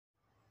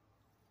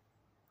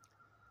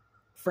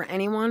For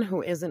anyone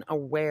who isn't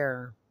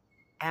aware,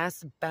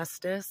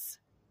 asbestos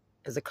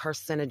is a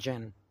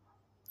carcinogen.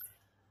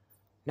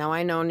 Now,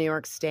 I know New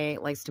York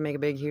State likes to make a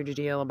big, huge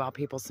deal about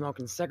people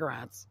smoking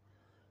cigarettes,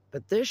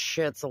 but this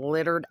shit's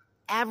littered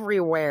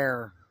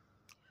everywhere.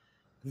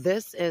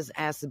 This is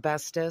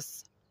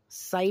asbestos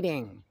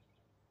siting.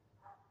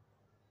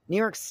 New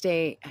York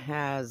State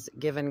has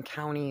given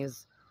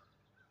counties,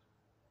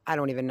 I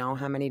don't even know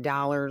how many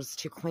dollars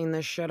to clean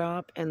this shit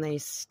up, and they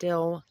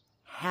still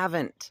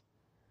haven't.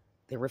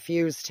 They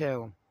refuse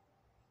to.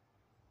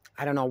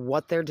 I don't know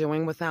what they're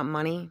doing with that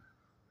money.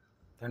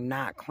 They're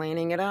not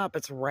cleaning it up.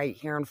 It's right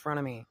here in front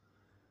of me.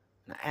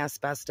 Now,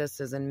 asbestos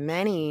is in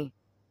many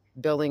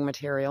building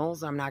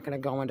materials. I'm not going to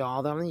go into all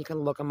of them. You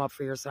can look them up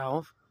for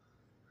yourself.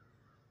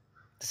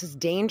 This is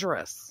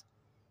dangerous.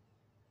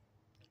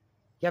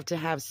 You have to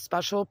have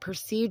special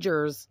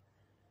procedures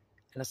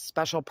and a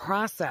special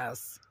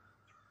process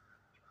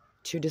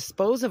to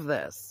dispose of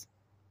this.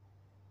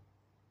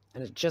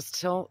 And it just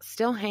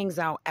still hangs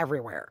out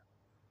everywhere.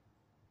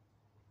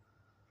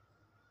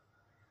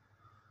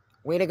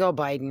 Way to go,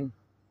 Biden.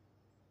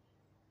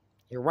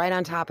 You're right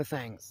on top of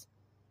things.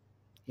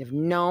 You have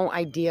no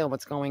idea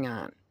what's going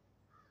on.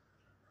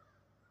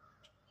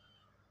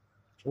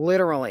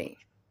 Literally.